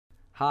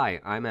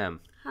Hi, I'm M.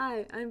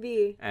 Hi, I'm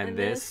B. And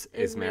this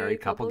is Married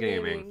Couple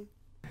Gaming.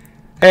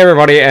 Hey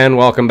everybody, and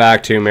welcome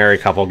back to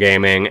Married Couple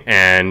Gaming,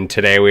 and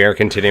today we are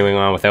continuing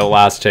on with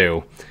Outlast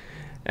 2.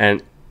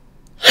 And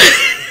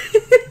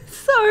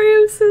Sorry,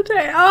 I'm so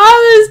tired.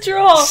 Oh, this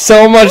drool!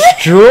 so much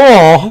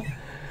drool!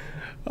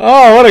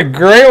 Oh, what a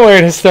great way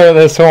to start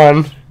this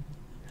one.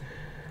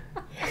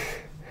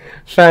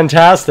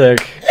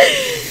 Fantastic.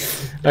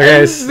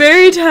 Okay. I'm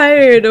very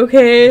tired,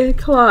 okay?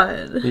 Come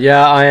on.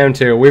 Yeah, I am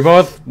too.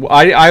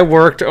 I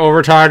worked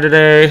overtime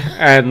today,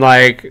 and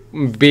like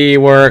B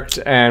worked,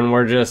 and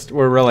we're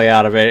really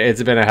out of it.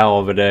 It's been a hell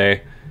of a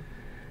day.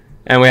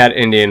 And we had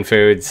Indian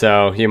food,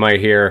 so you might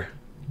hear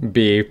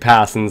B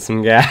passing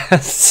some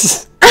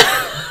gas.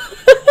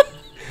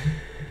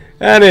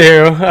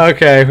 Anywho,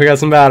 okay, we got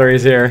some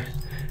batteries here.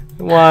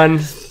 1,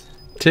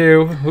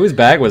 2, whose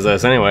bag was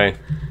this anyway?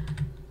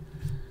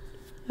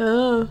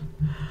 Oh.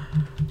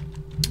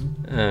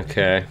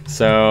 Okay,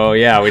 so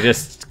yeah, we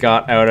just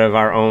got out of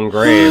our own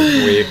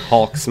grave. We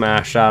Hulk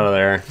smashed out of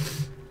there.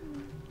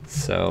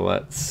 So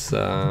let's,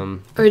 Or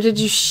did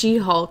you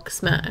She-Hulk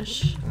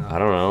smash? I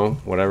don't know,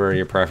 whatever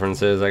your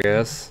preference is, I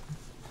guess.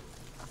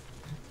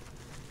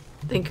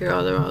 I think you're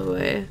all the wrong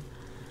way.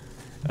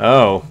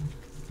 Oh.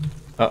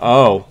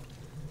 Oh.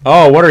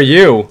 Oh, what are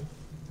you?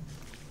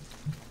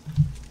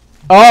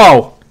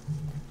 Oh!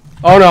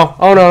 Oh no,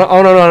 oh no,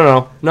 oh no, no,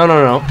 no, no,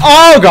 no, no.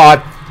 Oh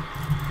god!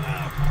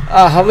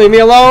 Leave me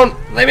alone!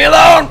 Leave me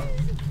alone!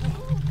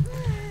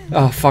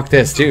 Oh, fuck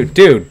this,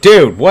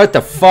 dude, what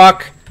the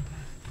fuck?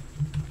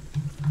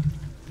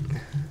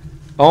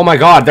 Oh my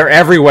god, they're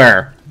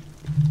everywhere!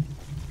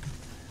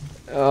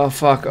 Oh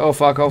fuck, oh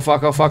fuck, oh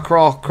fuck, oh fuck,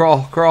 crawl,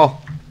 crawl,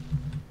 crawl.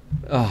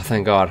 Oh,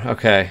 thank god,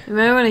 okay. You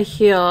might want to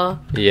heal.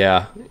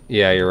 Yeah,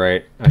 you're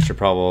right. I should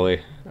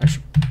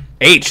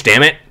H,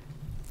 damn it!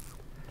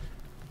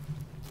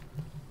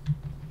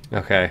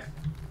 Okay.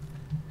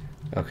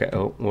 Okay,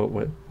 oh,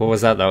 what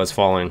was that was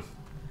falling?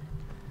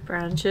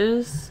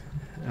 Branches.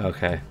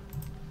 Okay.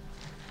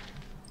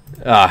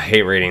 I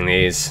hate reading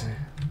these.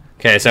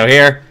 Okay, so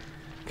here.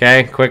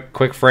 Okay,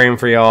 quick frame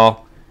for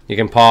y'all. You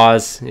can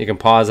pause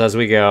as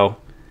we go.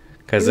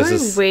 Because this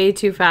is way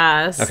too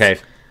fast. Okay.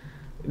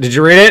 Did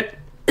you read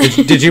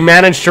it? Did you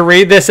manage to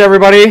read this,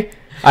 everybody?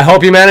 I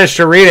hope you managed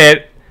to read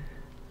it.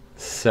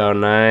 So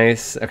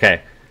nice.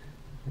 Okay.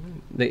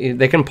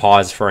 They can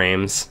pause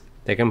frames.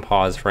 They can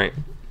pause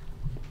frame.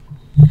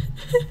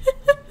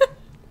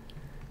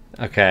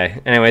 Okay,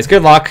 anyways,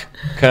 good luck,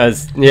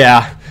 because,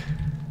 yeah,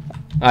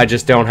 I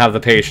just don't have the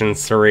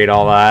patience to read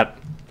all that.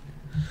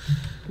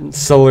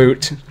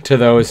 Salute to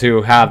those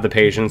who have the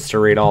patience to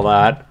read all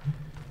that.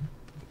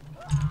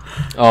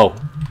 Oh.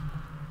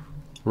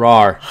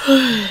 Rar.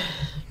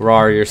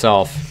 Rar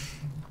yourself.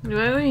 You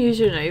might want to use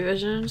your night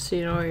vision so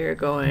you know where you're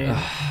going.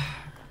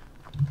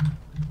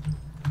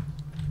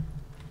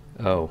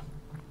 Oh.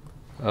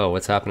 Oh,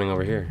 what's happening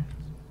over here?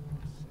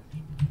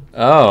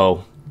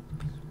 Oh.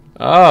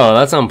 Oh,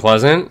 that's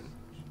unpleasant.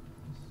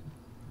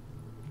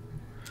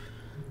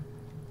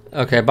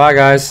 Okay, bye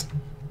guys.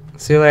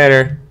 See you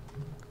later.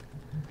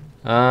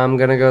 I'm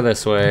gonna go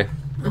this way.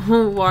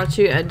 Watch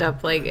you end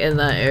up like in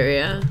that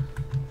area.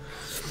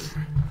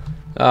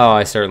 Oh,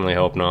 I certainly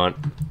hope not.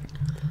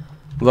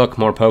 Look,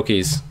 more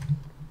pokies.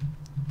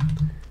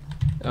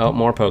 Oh,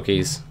 more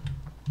pokies.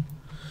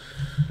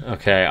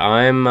 Okay,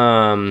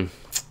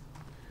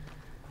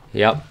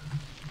 yep.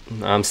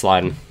 I'm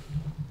sliding.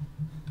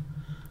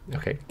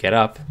 Okay, get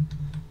up.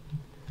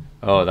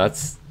 Oh,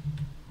 that's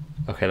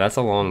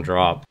a long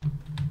drop.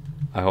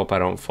 I hope I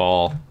don't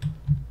fall.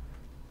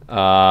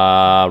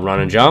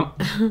 Run and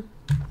jump.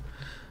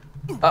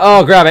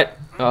 Oh, grab it.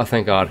 Oh,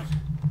 thank God.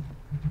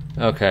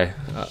 Okay.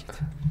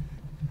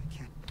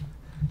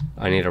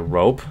 I need a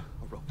rope.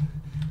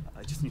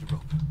 I just need a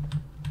rope.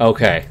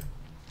 Okay.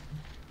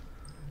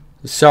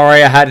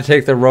 Sorry, I had to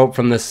take the rope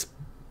from this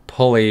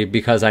pulley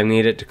because I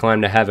need it to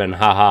climb to heaven.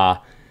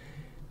 Haha.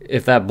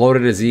 If that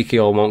bloated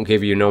Ezekiel won't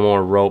give you no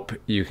more rope,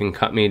 you can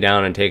cut me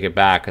down and take it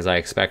back, because I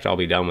expect I'll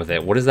be done with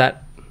it. What is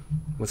that?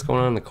 What's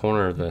going on in the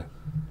corner of the...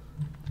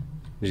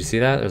 Did you see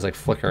that? There's like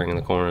flickering in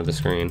the corner of the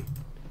screen.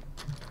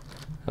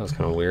 That was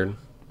kind of weird.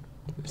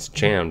 It's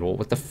jammed. Well,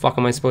 what the fuck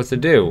am I supposed to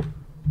do?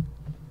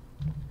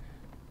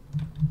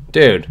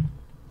 Dude.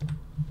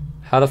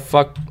 How the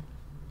fuck...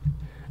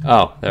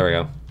 Oh, there we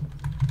go.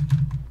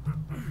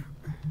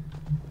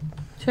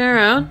 Turn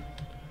around.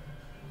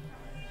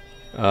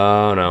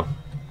 Oh, no.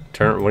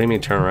 What do you mean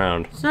turn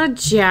around? It's not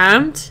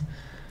jammed.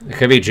 It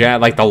could be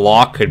jammed. Like the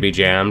lock could be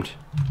jammed.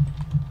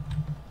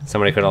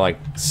 Somebody could have like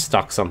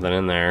stuck something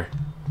in there.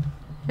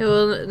 Yeah,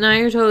 well, now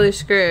you're totally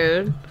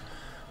screwed.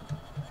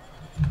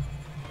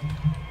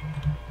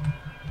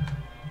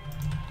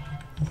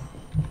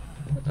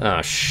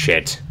 Oh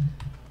shit.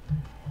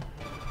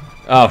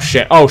 Oh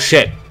shit. Oh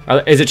shit.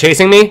 Is it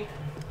chasing me?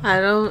 I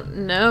don't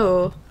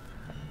know.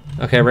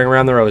 Okay, ring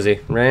around the rosy.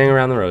 Ring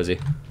around the rosy.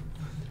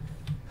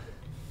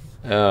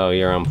 Oh,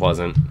 you're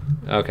unpleasant.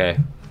 Okay.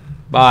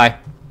 Bye.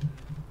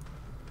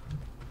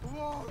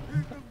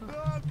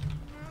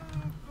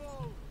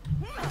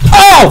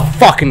 Oh! Oh,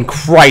 fucking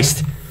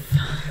Christ.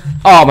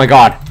 Oh, my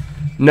God.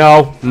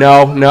 No,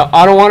 no, no.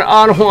 I don't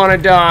want to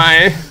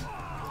die.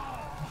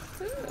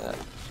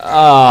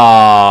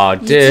 Oh,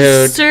 dude. You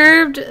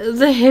disturbed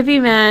the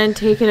hippie man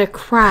taking a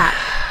crap.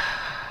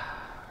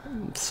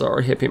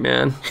 Sorry, hippie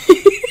man.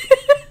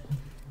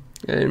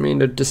 I didn't mean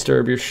to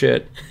disturb your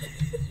shit.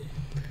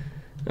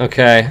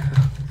 Okay.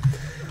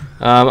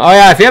 Oh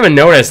yeah, if you haven't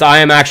noticed, I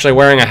am actually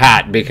wearing a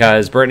hat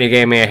because Brittany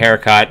gave me a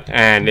haircut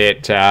and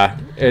it's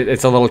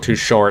a little too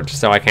short,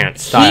 so I can't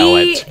style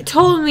it. He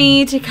told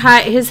me to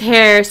cut his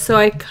hair, so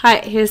I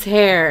cut his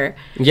hair.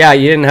 Yeah,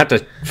 you didn't have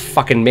to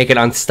fucking make it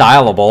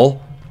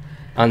unstylable.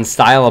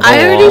 Unstylable.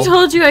 I already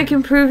told you I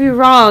can prove you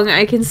wrong.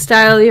 I can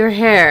style your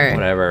hair.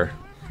 Whatever.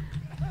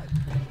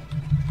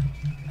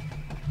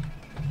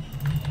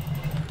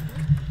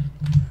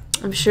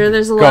 I'm sure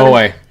there's a lot Go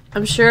away.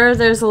 I'm sure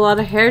there's a lot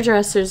of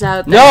hairdressers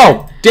out there.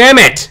 No! Damn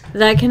it!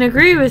 That can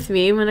agree with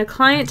me. When a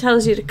client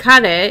tells you to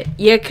cut it,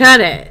 you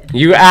cut it.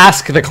 You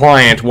ask the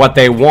client what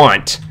they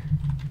want.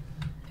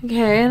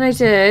 Okay, and I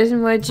did.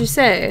 And what'd you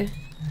say?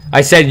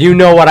 I said, you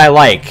know what I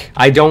like.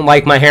 I don't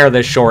like my hair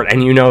this short,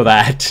 and you know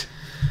that.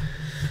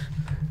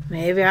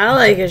 Maybe I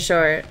like it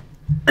short.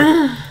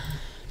 No,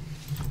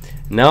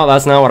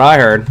 that's not what I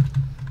heard.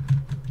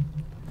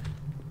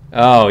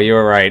 Oh, you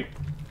were right.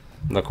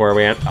 Look where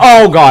we at.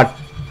 Oh, God.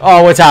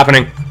 Oh, what's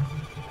happening?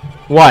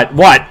 What?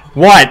 What?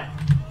 What?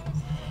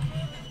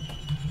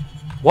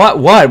 What?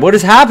 What? What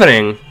is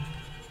happening?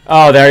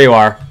 Oh, there you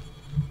are.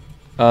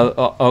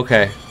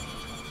 Okay.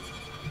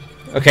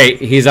 Okay,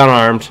 he's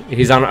unarmed.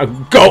 He's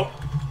on. Go!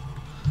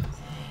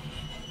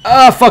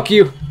 Fuck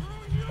you.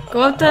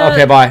 Go up the...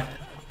 Okay, bye.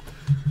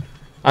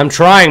 I'm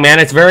trying, man.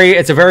 It's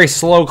a very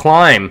slow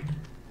climb.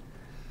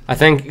 I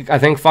think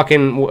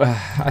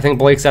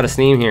Blake's out of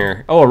steam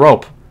here. Oh, a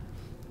rope.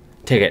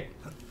 Take it.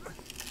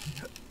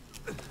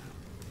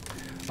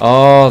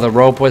 Oh, the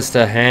rope was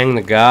to hang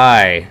the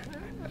guy.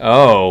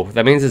 Oh,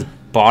 that means his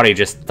body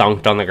just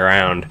thunked on the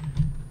ground.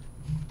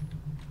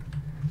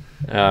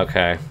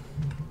 Okay.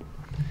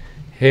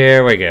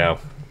 Here we go.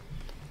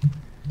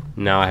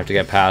 Now I have to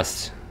get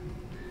past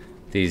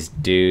these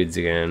dudes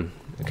again.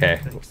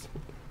 Okay.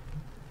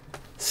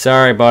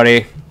 Sorry,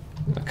 buddy.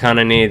 I kind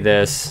of need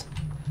this.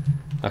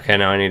 Okay,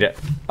 now I need it.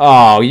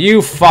 Oh,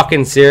 you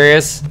fucking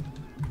serious?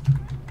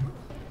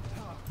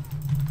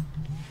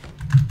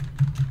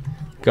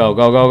 Go,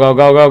 go, go, go,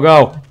 go, go,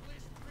 go.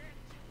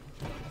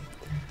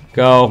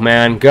 Go,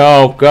 man.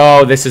 Go,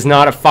 go. This is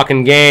not a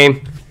fucking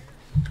game.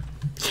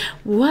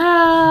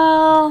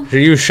 Well...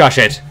 You shush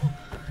it.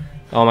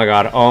 Oh my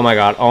god, oh my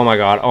god, oh my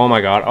god, oh my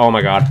god, oh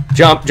my god.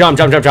 Jump, jump,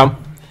 jump, jump, jump.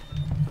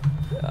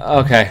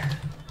 Okay.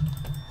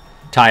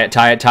 Tie it,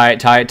 tie it, tie it,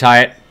 tie it,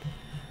 tie it.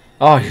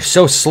 Oh, you're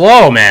so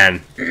slow,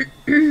 man.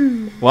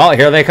 Well,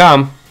 here they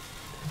come.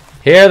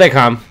 Here they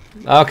come.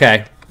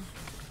 Okay.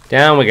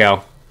 Down we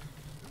go.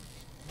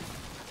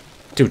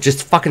 Dude,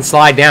 just fucking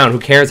slide down. Who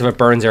cares if it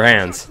burns your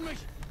hands?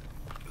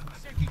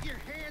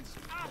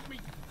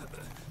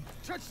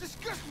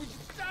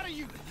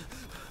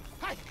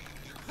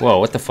 Whoa,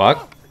 what the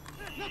fuck?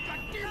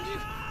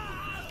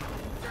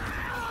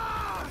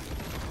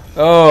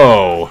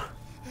 Oh.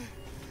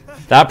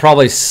 That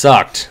probably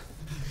sucked.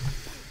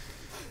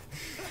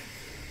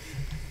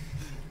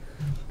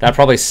 That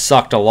probably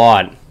sucked a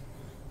lot.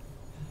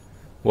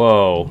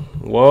 Whoa.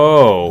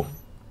 Whoa.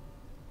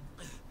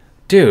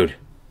 Dude.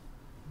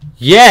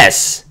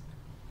 Yes!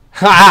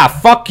 Ha!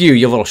 Fuck you,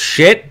 you little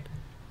shit!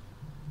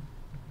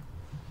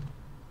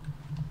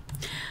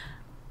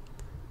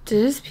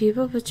 Did his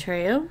people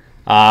betray him?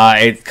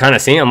 It kind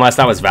of seemed, unless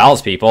that was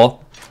Val's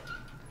people.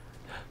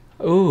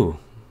 Ooh.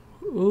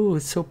 Ooh,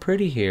 it's so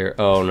pretty here.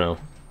 Oh, no.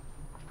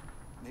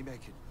 Maybe I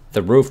could...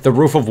 The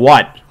roof of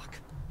what?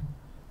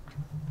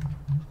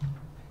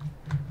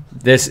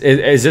 This,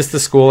 is this the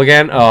school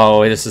again?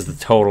 Oh, this is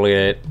totally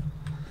it.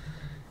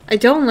 I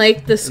don't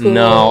like the school.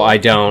 No, I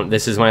don't.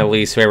 This is my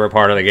least favorite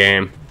part of the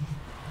game.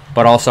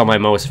 But also my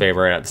most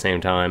favorite at the same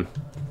time.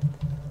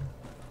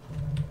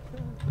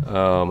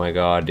 Oh my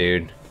god,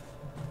 dude.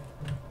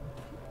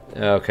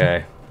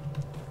 Okay.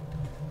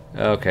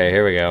 Okay,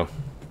 here we go.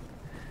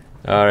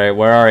 Alright,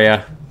 where are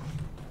ya?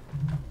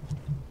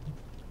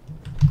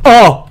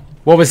 Oh!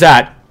 What was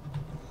that?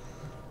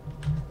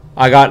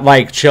 I got,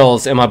 like,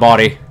 chills in my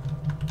body.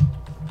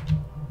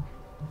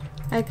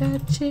 I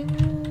got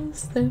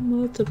chills, they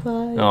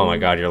multiply. Oh my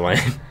god, you're lame.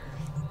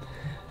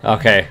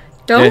 Okay.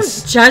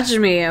 Don't judge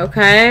me,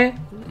 okay?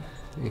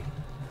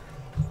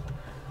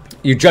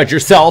 You judge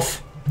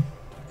yourself.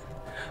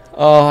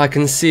 Oh, I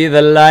can see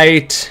the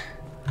light.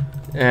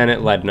 And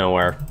it led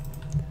nowhere.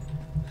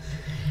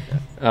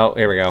 Oh,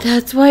 here we go.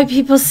 That's why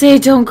people say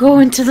don't go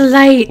into the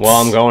light. Well,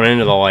 I'm going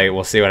into the light.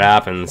 We'll see what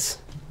happens.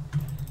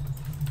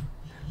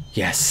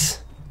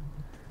 Yes.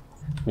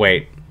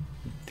 Wait.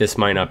 This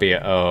might not be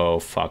a... Oh,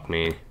 fuck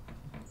me.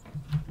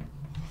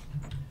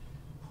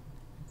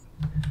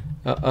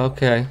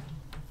 Okay.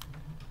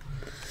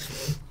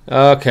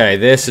 Okay,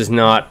 this is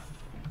not...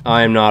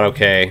 I am not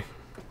okay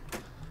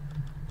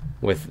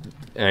with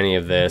any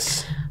of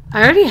this.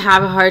 I already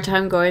have a hard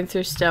time going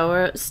through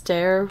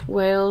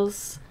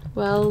stairwells.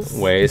 Wells.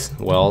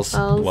 Wells.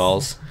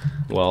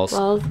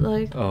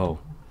 Like. Oh.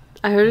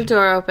 I heard a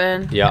door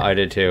open. Yeah, I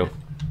did too.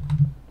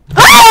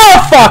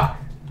 Oh, fuck!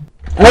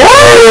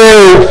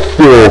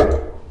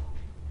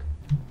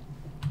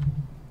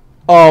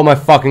 Oh my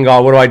fucking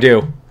god, what do I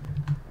do?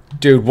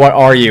 Dude, what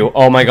are you?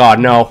 Oh my god,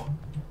 no.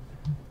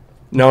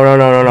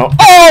 No.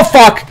 Oh,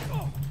 fuck!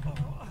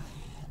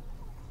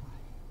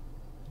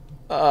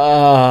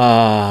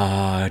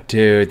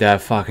 Dude,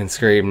 that fucking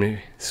freaked me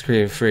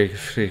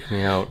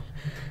out.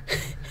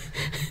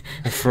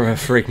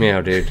 Freaked me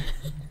out, dude.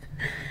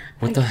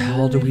 What the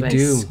hell do we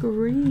do?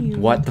 Screamed.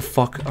 What the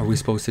fuck are we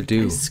supposed to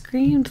do? I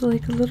screamed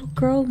like a little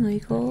girl,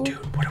 Michael.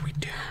 Dude, what do we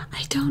do?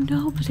 I don't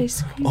know, but I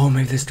screamed. Oh,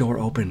 maybe this door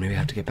opened. Maybe I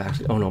have to get back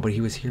to... Oh, no, but he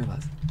was here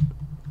last...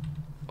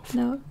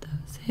 No, that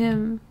was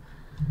him.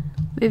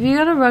 Maybe you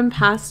gotta run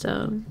past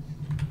him.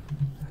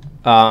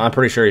 I'm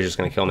pretty sure he's just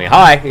gonna kill me.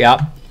 Hi!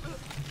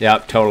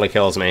 Yep, totally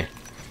kills me.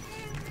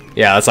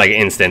 Yeah, that's like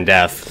instant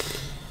death.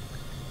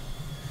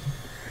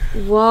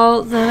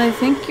 Well, then I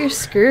think you're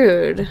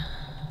screwed.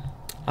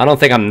 I don't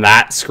think I'm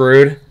that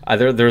screwed.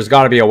 There's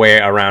got to be a way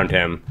around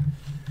him.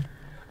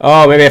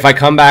 Oh, maybe if I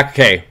come back...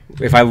 Okay,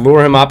 if I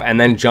lure him up and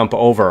then jump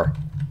over.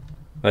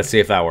 Let's see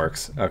if that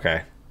works.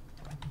 Okay.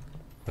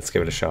 Let's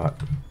give it a shot.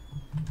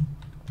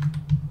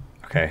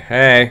 Okay,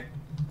 hey.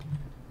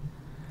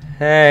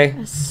 Hey.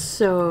 That's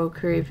so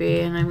creepy,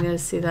 and I'm gonna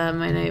see that in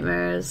my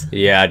nightmares.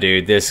 Yeah,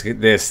 dude, this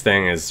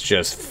thing is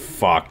just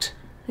fucked.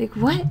 Like,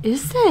 what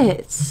is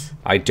it?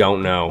 I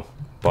don't know,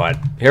 but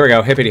here we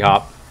go, hippity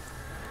hop.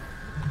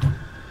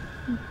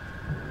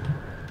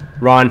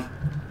 Run.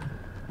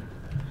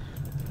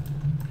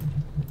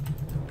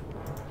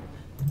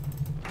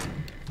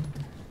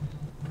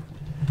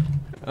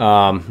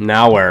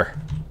 Now where?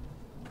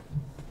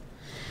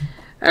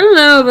 I don't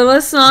know, but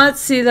let's not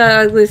see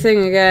that ugly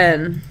thing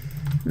again.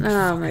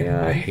 Oh my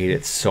god. I hate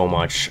it so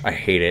much. I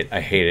hate it.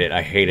 I hate it.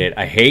 I hate it.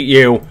 I hate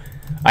you.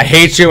 I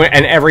hate you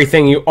and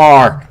everything you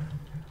are.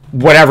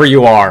 Whatever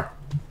you are.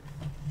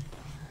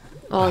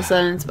 All of a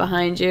sudden it's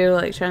behind you,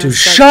 like trying to... Dude,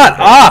 shut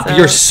up!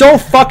 You're so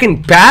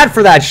fucking bad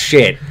for that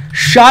shit.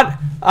 Shut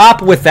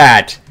up with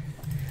that.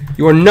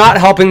 You are not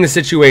helping the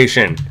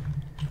situation.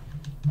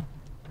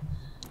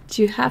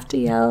 Do you have to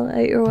yell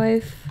at your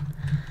wife?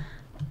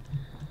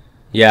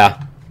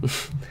 Yeah.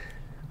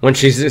 When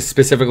she's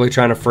specifically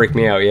trying to freak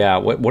me out, yeah.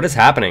 What is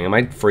happening? Am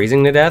I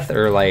freezing to death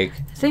or like...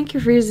 I think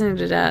you're freezing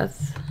to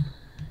death.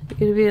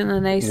 You're gonna be in a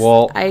nice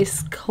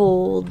ice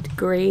cold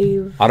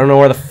grave. I don't know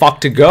where the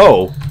fuck to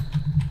go.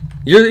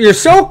 You're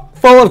so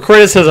full of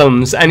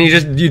criticisms and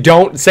you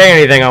don't say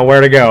anything on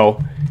where to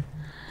go.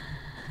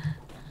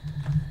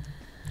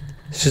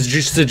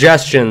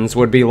 Suggestions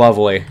would be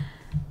lovely.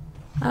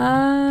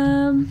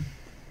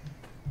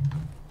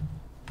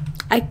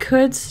 I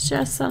could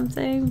suggest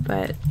something,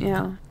 but you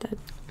know that.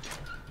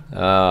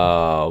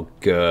 Oh,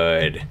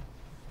 good.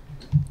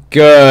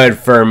 Good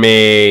for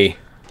me.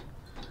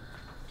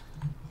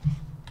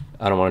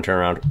 I don't want to turn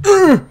around.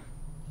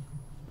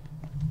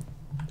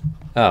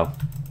 Oh.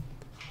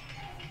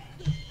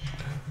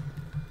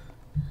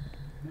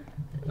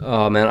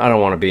 Oh man, I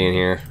don't want to be in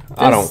here.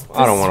 I don't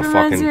want to fucking.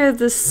 Reminds me of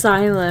the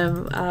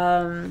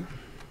asylum.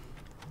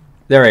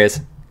 There he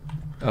is.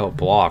 Oh,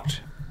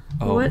 blocked.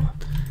 Oh.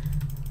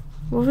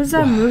 What was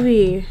that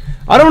movie?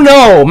 I don't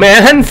know,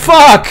 man.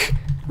 Fuck.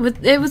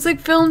 It was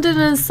like filmed in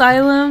an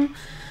asylum.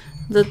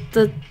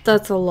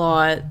 That's a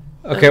lot.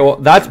 Okay, well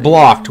that's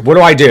blocked. What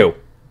do I do?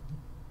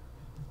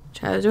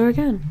 Try the door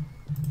again.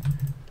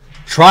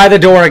 Try the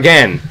door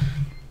again.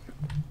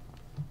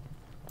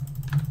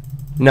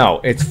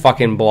 No, it's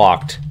fucking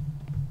blocked.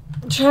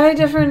 Try a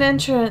different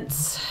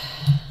entrance.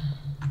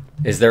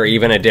 Is there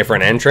even a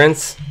different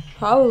entrance?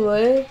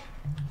 Probably.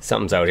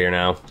 Something's out here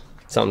now.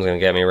 Something's gonna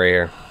get me right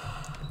here.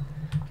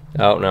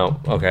 Oh, no.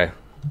 Okay.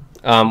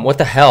 What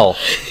the hell?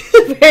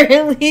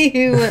 Apparently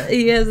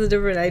he has a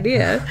different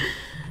idea.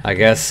 I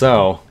guess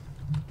so.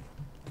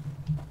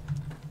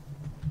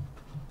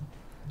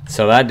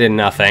 So that did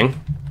nothing.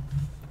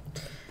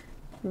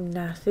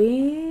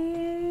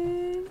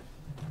 Nothing.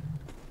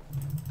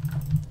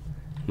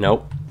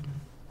 Nope.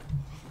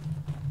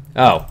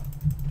 Oh.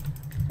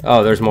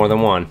 Oh, there's more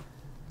than one.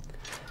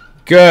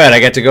 Good, I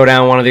get to go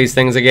down one of these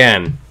things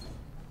again.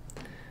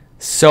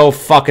 So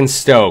fucking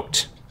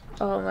stoked.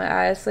 Oh,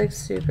 my eyes like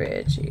super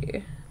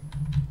itchy.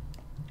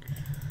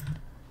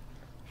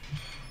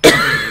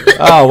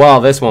 Oh, well,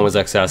 this one was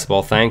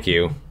accessible. Thank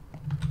you.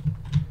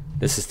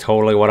 This is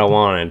totally what I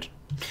wanted.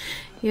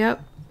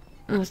 Yep.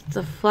 With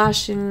the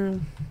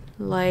flashing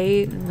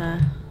light and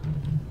the...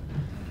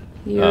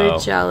 You were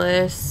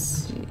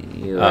jealous.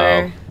 You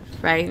were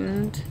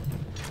frightened.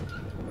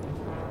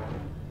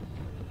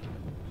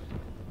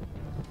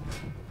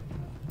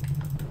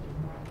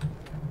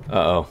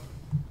 Uh-oh.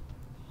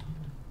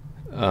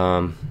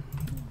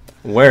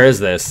 Where is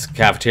this?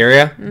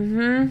 Cafeteria?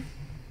 Mm-hmm.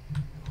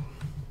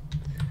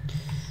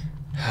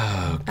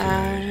 Oh, good.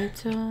 I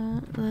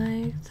don't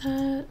like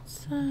that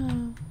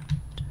sound.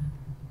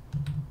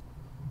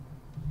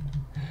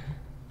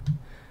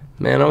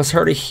 Man, I was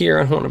already here.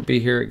 I don't want to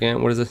be here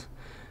again. What is this?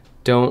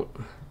 Don't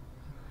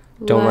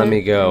let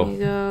me go. Let me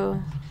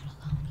go.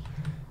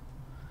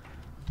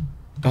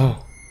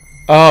 Oh.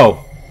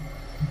 Oh.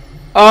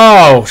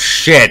 Oh,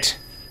 shit.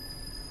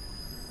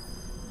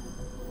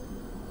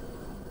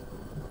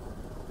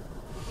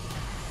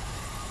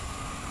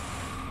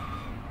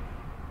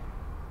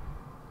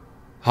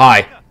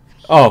 Hi.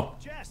 Oh.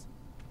 Jess.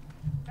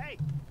 Hey.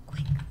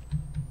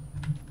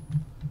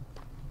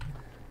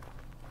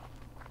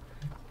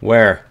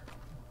 Where?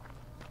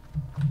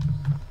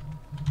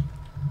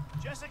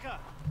 Jessica,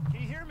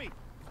 can you hear me?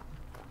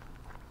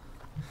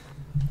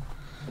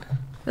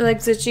 My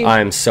leg's itchy.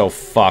 I'm so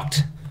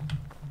fucked.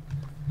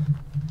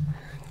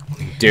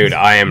 Dude,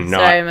 I am not.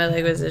 Sorry, my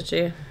leg was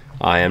itchy.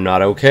 I am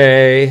not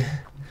okay.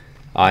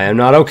 I am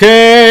not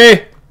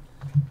okay.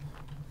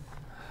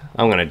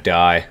 I'm gonna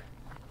die.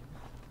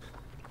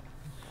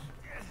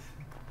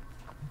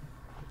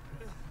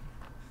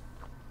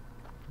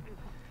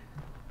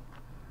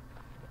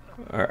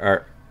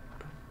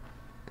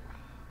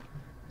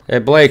 Hey,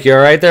 Blake, you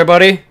alright there,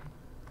 buddy?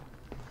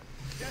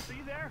 Jess, are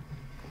you there?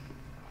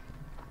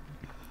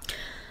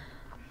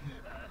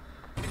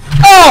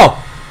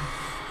 Oh!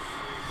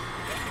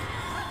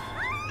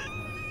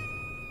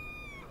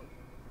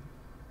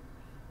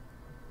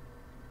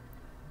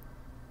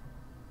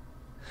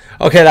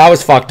 Okay, that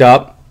was fucked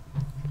up.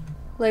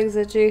 Leg's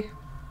itchy.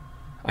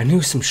 I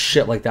knew some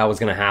shit like that was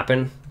gonna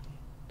happen.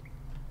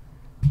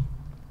 You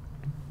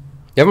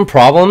having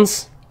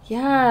problems?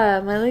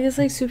 Yeah, my leg is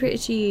like super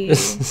itchy.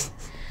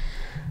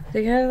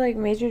 They got like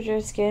major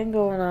dry skin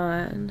going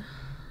on.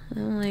 I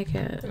don't like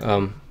it.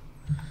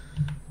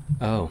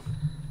 Oh.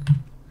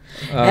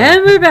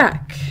 And we're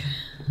back.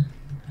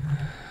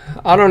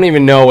 I don't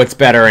even know what's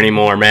better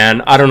anymore, man.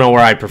 I don't know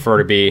where I'd prefer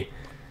to be.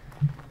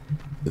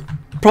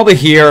 Probably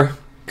here,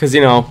 because,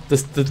 you know, the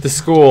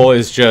school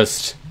is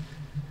just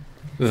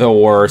the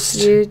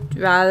worst. You'd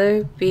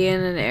rather be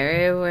in an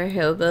area where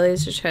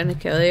hillbillies are trying to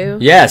kill you?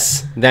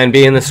 Yes, than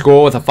be in the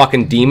school with a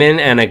fucking demon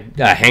and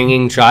a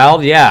hanging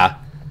child? Yeah.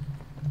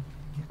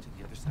 Get to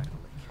the other side of the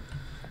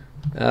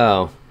lake.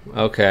 Oh,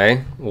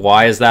 okay.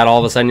 Why is that all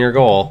of a sudden your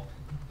goal?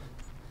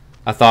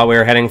 I thought we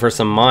were heading for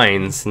some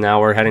mines.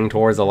 Now we're heading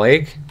towards a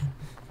lake?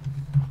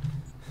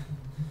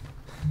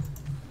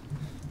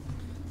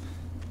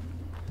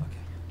 Okay.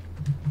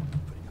 I'm not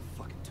putting a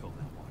fucking toe in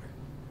that water.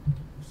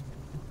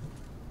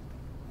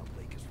 The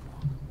lake is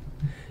wrong.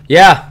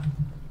 Yeah.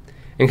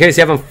 In case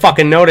you haven't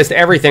fucking noticed,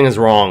 everything is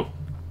wrong.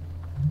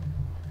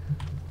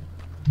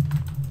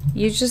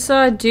 You just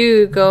saw a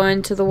dude go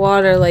into the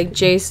water like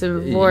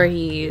Jason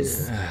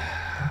Voorhees.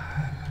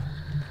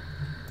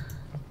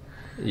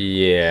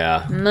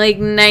 Yeah. I'm like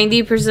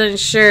 90%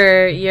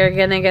 sure you're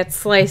gonna get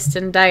sliced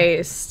and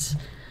diced.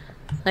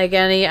 Like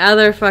any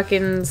other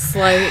fucking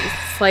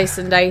slice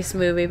and dice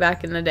movie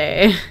back in the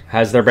day.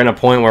 Has there been a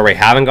point where we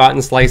haven't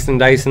gotten sliced and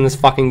diced in this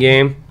fucking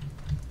game?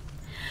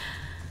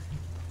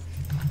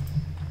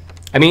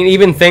 I mean,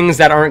 even things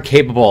that aren't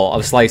capable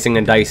of slicing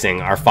and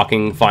dicing are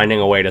fucking finding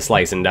a way to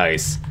slice and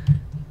dice.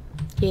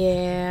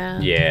 Yeah.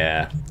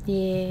 Yeah.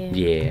 Yeah.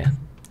 Yeah.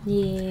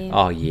 Yeah.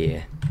 Oh,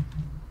 yeah.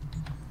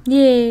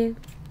 Yeah.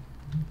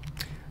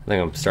 I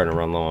think I'm starting to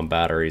run low on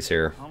batteries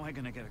here. How am I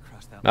gonna get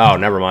across that? Oh,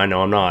 never mind.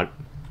 No, I'm not.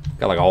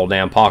 Got like a whole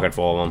damn pocket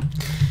full of them.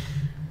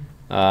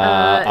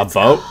 A It's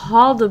boat?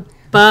 called a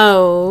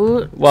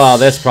boat. Well,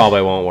 this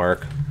probably won't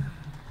work.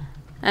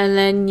 And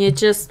then you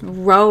just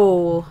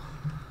row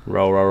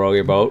Row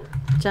your boat.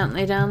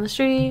 gently down the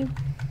stream.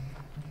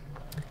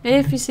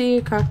 If you see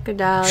a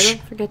crocodile,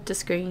 don't forget to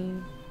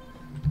scream.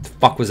 What the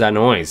fuck was that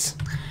noise?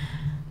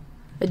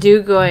 A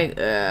dude going,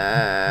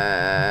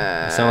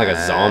 It sounded like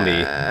a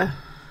zombie.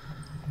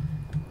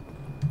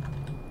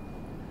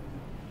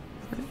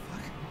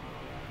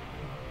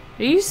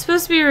 Are you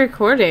supposed to be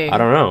recording? I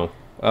don't know.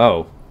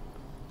 Oh.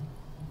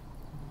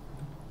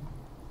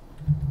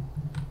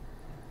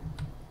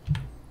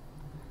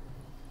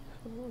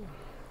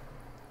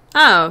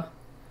 Oh.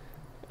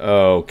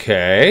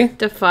 Okay.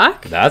 The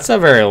fuck? That's a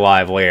very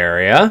lively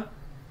area.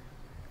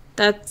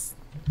 That's...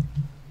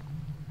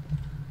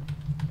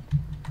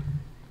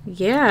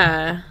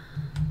 Yeah.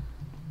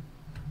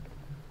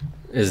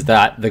 Is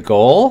that the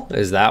goal?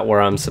 Is that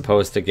where I'm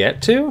supposed to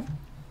get to?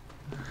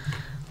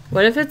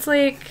 What if it's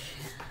like...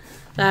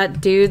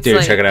 That dude's Dude,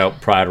 like... check it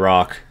out. Pride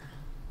Rock.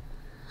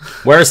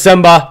 Where's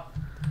Simba?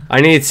 I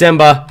need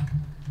Simba.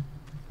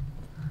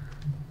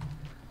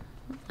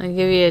 I'll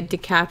give you a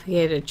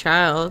decapitated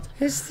child.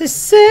 It's the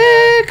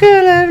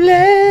circle of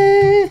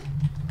life.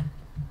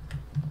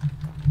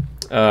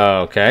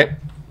 Okay.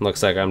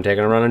 Looks like I'm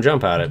taking a run and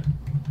jump at it.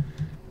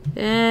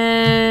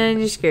 And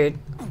you're screwed.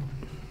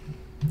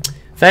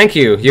 Thank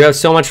you. You have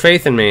so much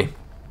faith in me.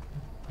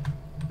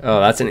 Oh,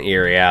 that's an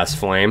eerie ass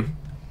flame.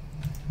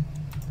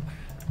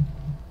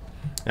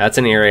 That's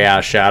an eerie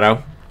ass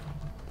shadow.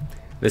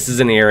 This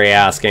is an eerie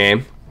ass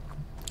game.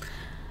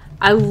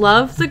 I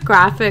love the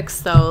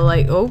graphics though.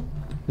 Like, oh.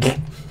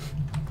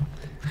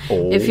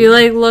 Oh. If you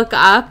like look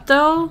up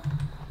though,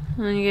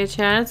 when you get a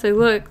chance, like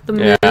look, the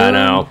moon. Yeah, I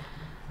know.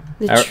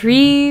 The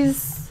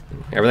trees.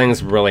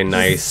 Everything's really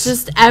nice.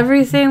 Just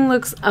everything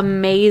looks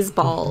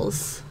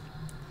amazeballs.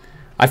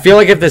 I feel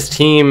like if this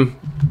team,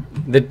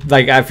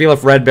 I feel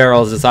if Red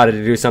Barrels decided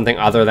to do something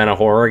other than a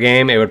horror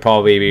game, it would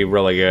probably be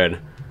really good.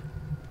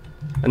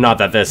 Not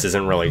that this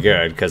isn't really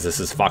good, because this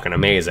is fucking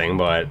amazing,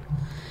 but...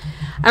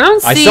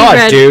 I saw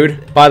it,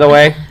 dude, by the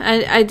way.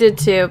 I did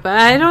too, but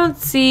I don't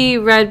see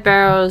Red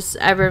Barrels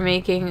ever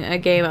making a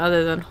game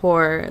other than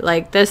horror.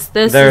 Like, they're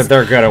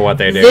good at what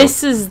they do.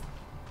 This is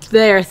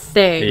their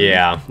thing.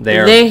 Yeah,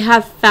 they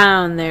have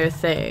found their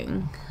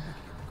thing.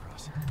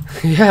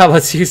 Yeah,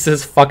 let's use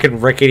this fucking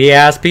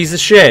rickety-ass piece of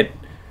shit.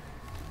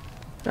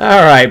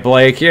 Alright,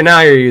 Blake,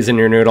 you're using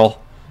your noodle.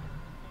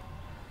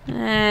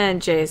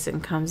 And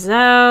Jason comes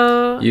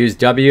out. Use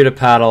W to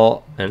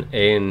paddle and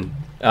A and...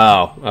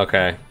 Oh,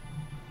 okay.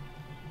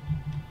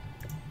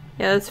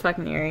 Yeah, that's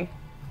fucking eerie.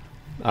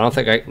 I don't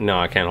think No,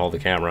 I can't hold the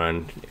camera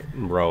and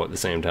row at the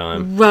same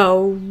time.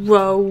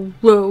 Row.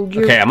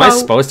 Okay, am I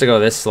supposed to go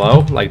this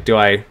slow? Like, do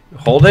I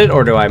hold it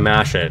or do I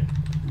mash it?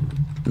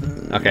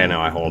 Okay, no,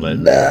 I hold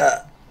it.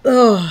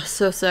 Oh,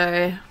 so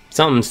sorry.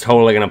 Something's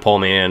totally gonna pull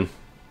me in.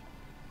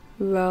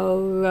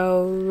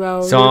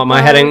 Row. So am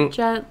I heading...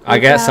 I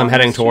guess I'm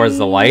heading towards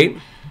the light.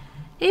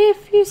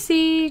 If you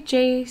see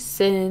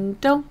Jason,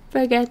 don't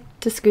forget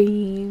to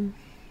scream.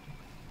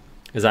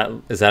 Is that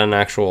an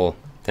actual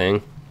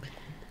thing?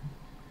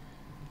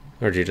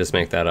 Or did you just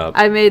make that up?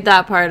 I made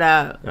that part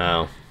up.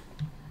 Oh.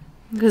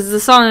 Because the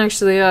song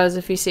actually goes,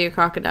 if you see a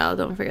crocodile,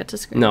 don't forget to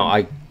scream.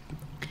 No,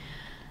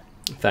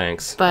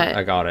 Thanks. But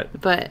I got it.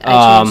 But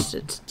I changed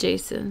it to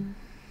Jason.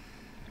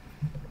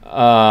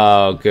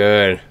 Oh,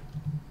 good.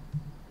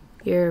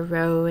 You're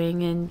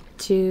rowing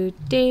into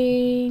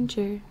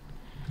danger.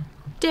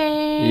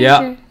 Danger.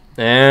 Yep.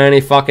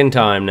 Any fucking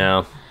time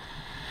now.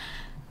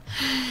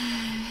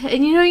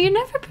 And you're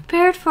never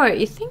prepared for it.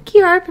 You think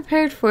you are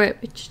prepared for it,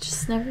 but you're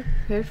just never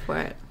prepared for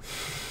it.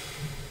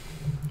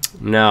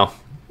 No,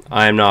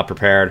 I am not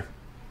prepared.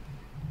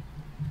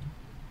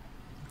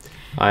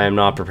 I am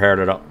not prepared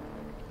at all.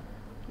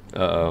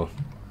 Uh-oh.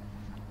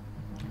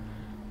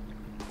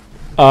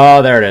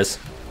 Oh, there it is.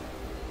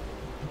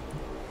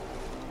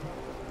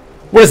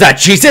 What is that,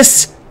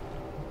 Jesus?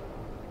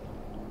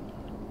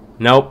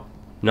 Nope,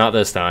 not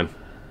this time.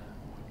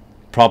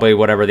 Probably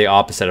whatever the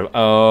opposite of...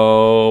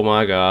 Oh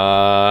my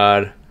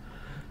god.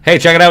 Hey,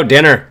 check it out,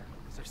 dinner.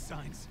 These are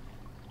signs.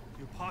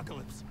 The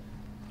apocalypse.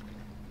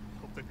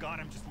 Hope to God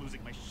I'm just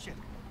losing my shit.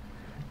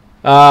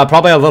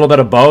 Probably a little bit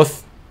of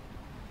both.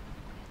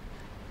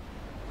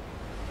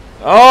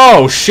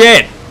 Oh,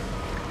 shit.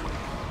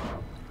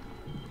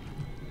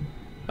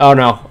 Oh,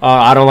 no.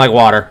 I don't like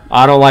water.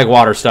 I don't like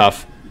water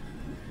stuff.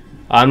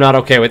 I'm not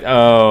okay with...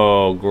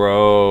 Oh,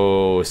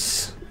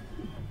 gross.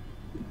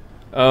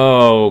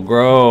 Oh,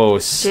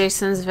 gross.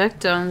 Jason's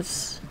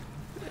victims.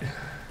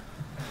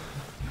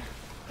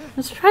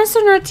 I'm surprised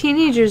they're not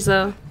teenagers,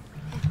 though.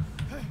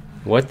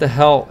 What the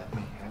hell?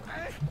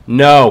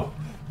 No.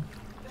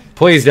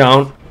 Please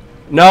don't.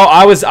 No,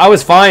 I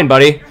was fine,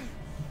 buddy.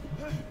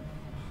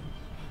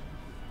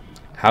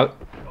 How?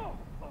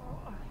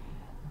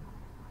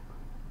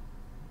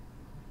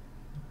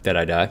 Did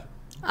I die?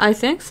 I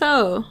think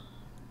so.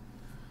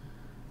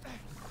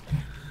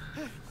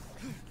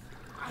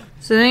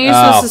 So then you're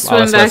supposed to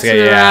swim back to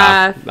the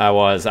raft. I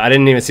was. I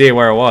didn't even see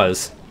where it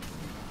was.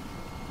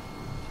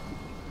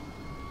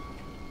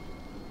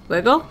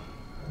 Wiggle?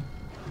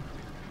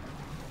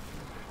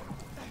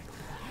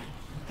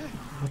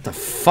 What the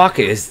fuck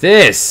is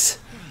this?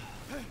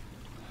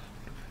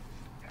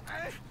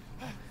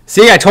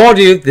 See, I told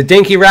you, the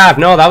dinky raft.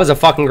 No, that was a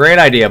fucking great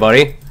idea,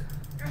 buddy.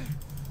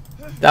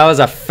 That was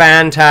a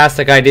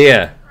fantastic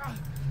idea.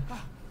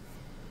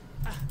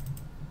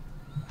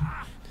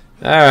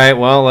 Alright,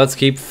 well, let's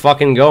keep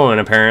fucking going,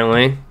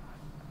 apparently.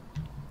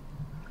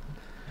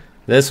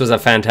 This was a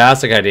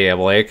fantastic idea,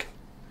 Blake.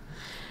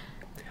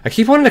 I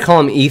keep wanting to call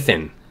him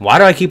Ethan. Why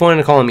do I keep wanting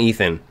to call him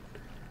Ethan?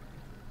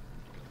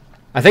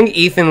 I think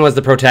Ethan was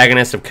the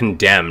protagonist of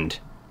Condemned.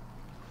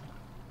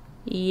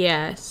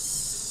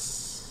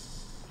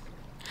 Yes.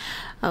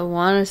 I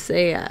want to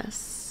say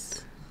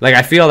yes. Like,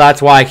 I feel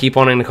that's why I keep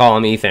wanting to call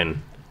him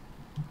Ethan.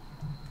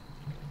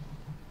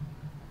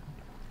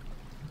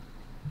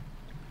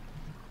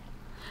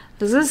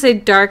 I was going to say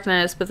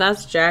Darkness, but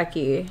that's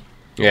Jackie.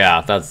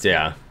 Yeah,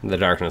 the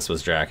Darkness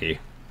was Jackie.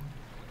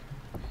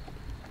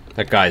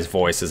 That guy's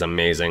voice is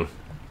amazing.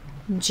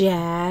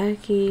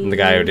 Jackie. The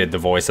guy who did the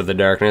voice of the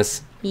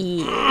Darkness.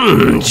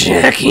 Yeah.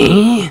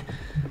 Jackie.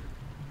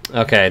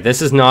 Okay,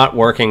 this is not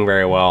working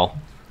very well.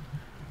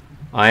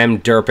 I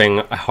am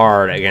derping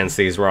hard against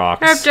these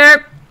rocks.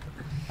 Derp.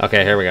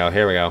 Okay, here we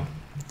go.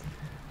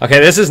 Okay,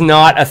 this is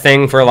not a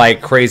thing for,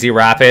 like, crazy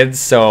rapids,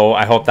 so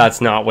I hope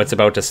that's not what's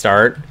about to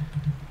start.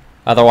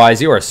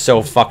 Otherwise, you are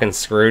so fucking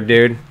screwed,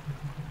 dude.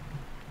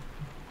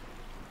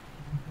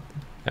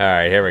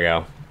 Alright, here we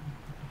go.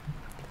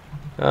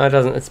 It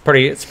doesn't... It's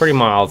pretty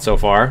mild so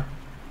far.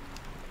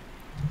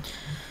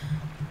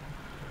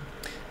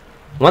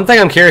 One thing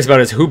I'm curious about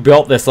is who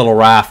built this little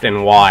raft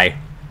and why.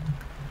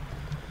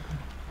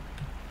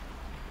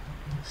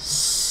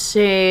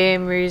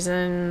 Same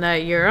reason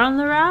that you're on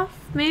the raft,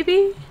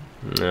 maybe?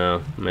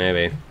 No,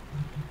 maybe.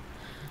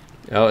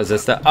 Oh, is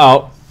this the...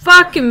 Oh,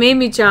 Fucking made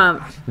me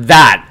jump.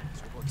 that!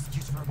 No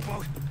excuse for a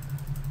boat.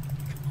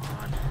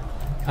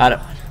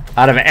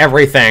 Out of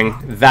everything,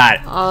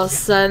 that... All of a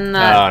sudden,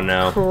 that Oh,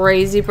 no.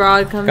 crazy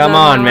broad comes Come out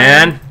of on, nowhere.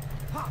 man.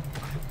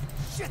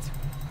 Shit.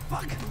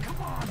 Fuck.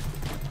 Come on.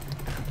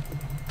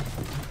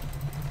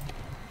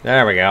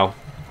 There we go.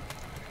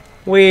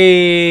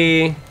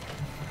 Whee!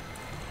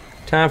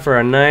 Time for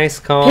a nice,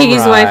 calm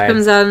Piggy's wife ride.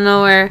 comes out of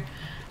nowhere.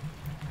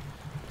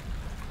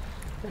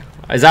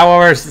 Is that what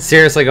we're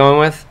seriously going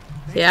with?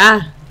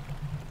 Yeah.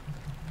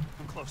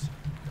 I'm close.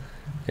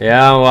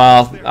 Yeah,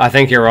 well, I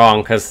think you're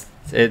wrong, because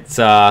it's,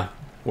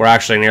 we're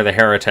actually near the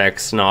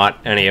heretics, not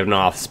any of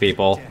Noth's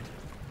people. Dead.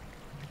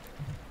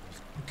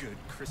 Good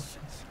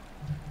Christians.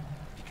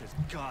 Because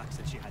God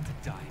said she had to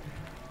die.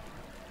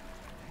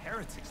 The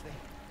heretics,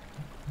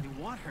 they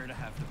want her to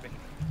have the baby.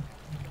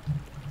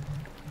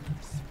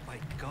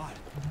 Despite God.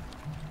 What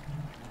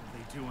do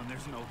they do when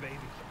there's no baby?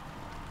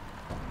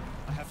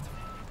 I have to.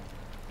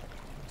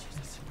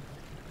 Jesus.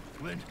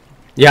 Lynn,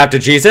 You have to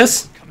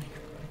Jesus? come here.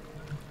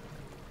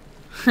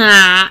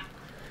 Ha.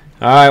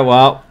 Alright,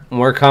 well,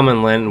 we're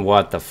coming, Lynn.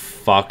 What the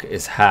fuck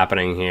is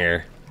happening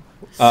here?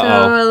 So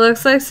Uh-oh. it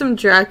looks like some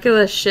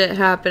Dracula shit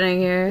happening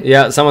here.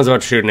 Yeah, someone's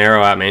about to shoot an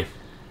arrow at me.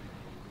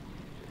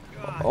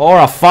 Or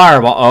a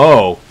fireball.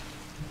 Oh.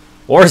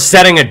 Or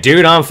setting a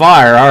dude on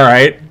fire.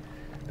 Alright.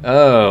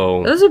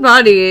 Oh. Those are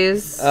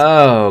bodies.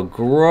 Oh,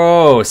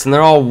 gross. And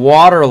they're all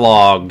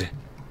waterlogged.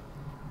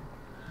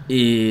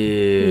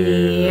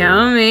 Ew.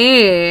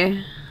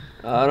 Yummy.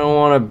 I don't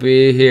want to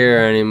be here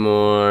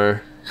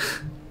anymore.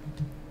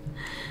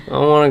 I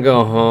want to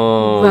go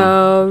home.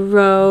 Row,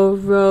 row,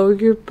 row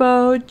your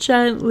boat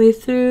gently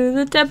through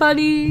the dead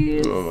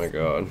bodies. Oh my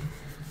god.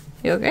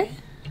 You okay?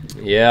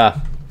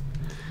 Yeah.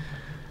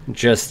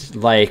 Just,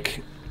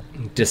 like,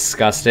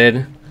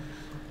 disgusted.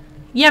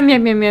 Yum,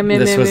 yum, yum, yum, yum.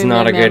 This yum, was yum,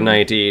 not yum, a good yum.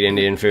 night to eat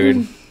Indian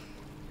food.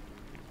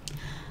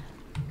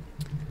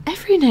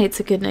 Every night's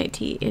a good night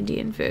to eat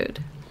Indian food.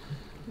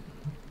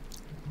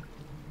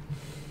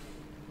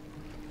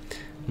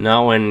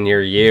 Not when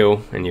you're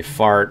you and you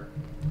fart.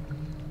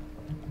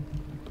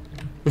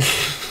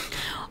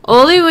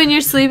 Only when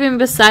you're sleeping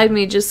beside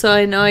me, just so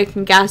I know I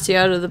can gas you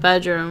out of the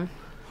bedroom.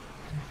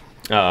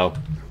 Uh-oh.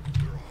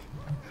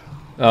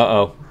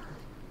 Uh-oh.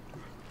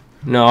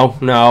 No,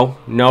 no.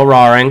 No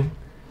roaring.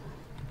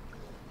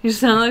 You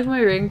sound like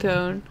my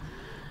ringtone.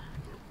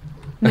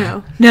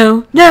 No,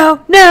 no,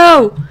 no,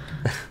 no!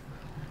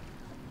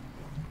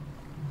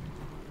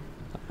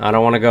 I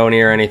don't want to go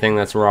near anything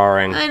that's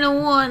roaring. I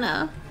don't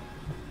wanna.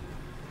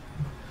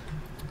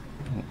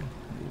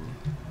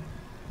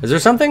 Is there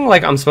something,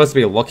 like, I'm supposed to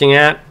be looking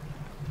at?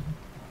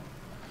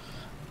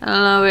 I don't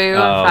know, but you're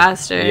going Uh-oh.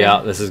 faster.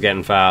 Yeah, this is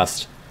getting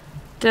fast.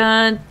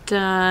 Dun,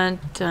 dun,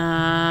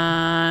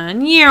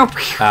 dun.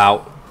 Yeow.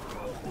 Ow.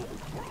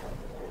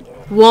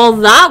 Well,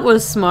 that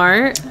was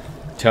smart.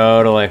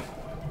 Totally.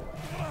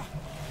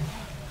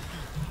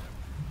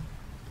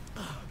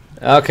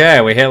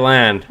 Okay, we hit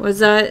land. Was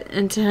that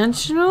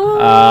intentional?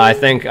 I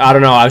think, I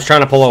don't know, I was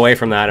trying to pull away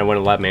from that and it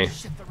wouldn't let me.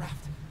 Shit, the raft.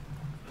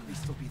 At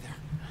least they'll be there.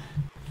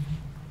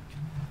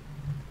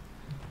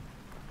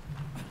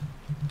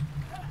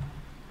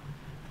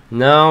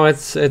 No,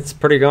 it's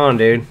pretty gone,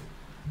 dude.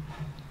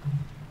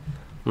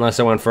 Unless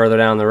it went further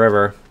down the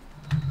river.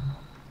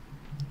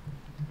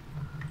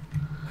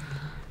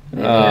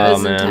 Maybe it Oh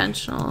was man,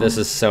 intentional. this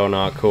is so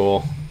not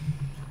cool.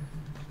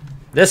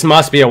 This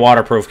must be a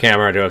waterproof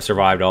camera to have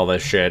survived all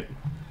this shit.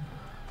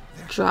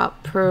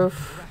 Drop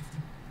proof.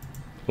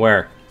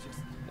 Where?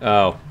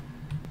 Oh.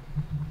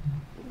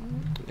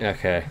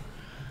 Okay.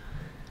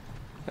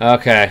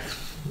 Okay.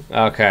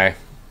 Okay.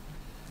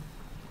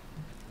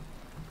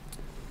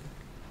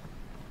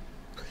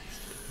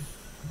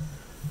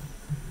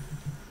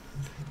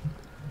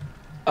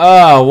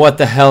 Oh, what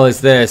the hell is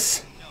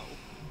this?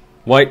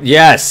 What?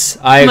 Yes,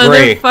 I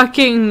agree.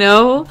 Motherfucking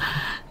no.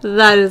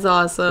 That is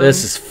awesome.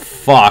 This is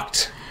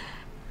fucked.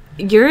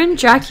 You're in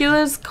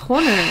Dracula's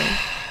corner.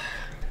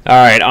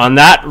 Alright, on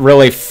that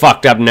really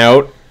fucked up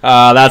note,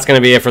 that's going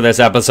to be it for this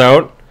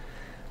episode.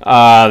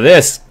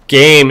 This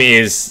game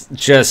is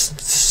just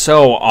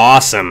so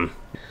awesome.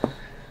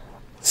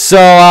 So,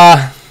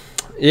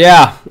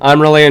 yeah,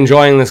 I'm really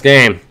enjoying this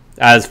game.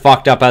 As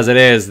fucked up as it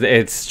is,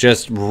 it's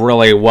just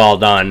really well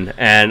done,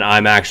 and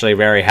I'm actually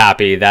very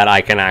happy that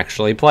I can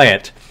actually play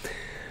it.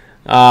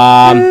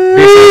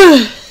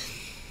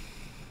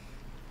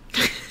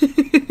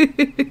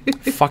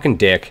 Fucking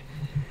dick.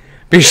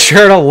 Be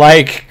sure to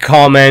like,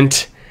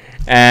 comment,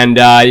 and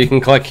you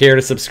can click here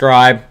to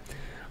subscribe.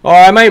 Or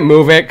I might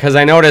move it, because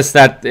I noticed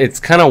that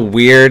it's kind of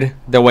weird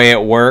the way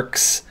it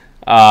works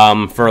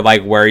for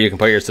like where you can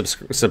put your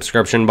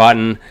subscription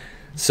button.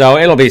 So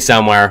it'll be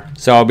somewhere.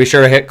 So be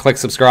sure to click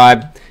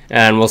subscribe,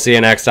 and we'll see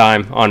you next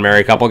time on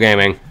Married Couple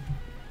Gaming.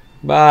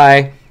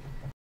 Bye.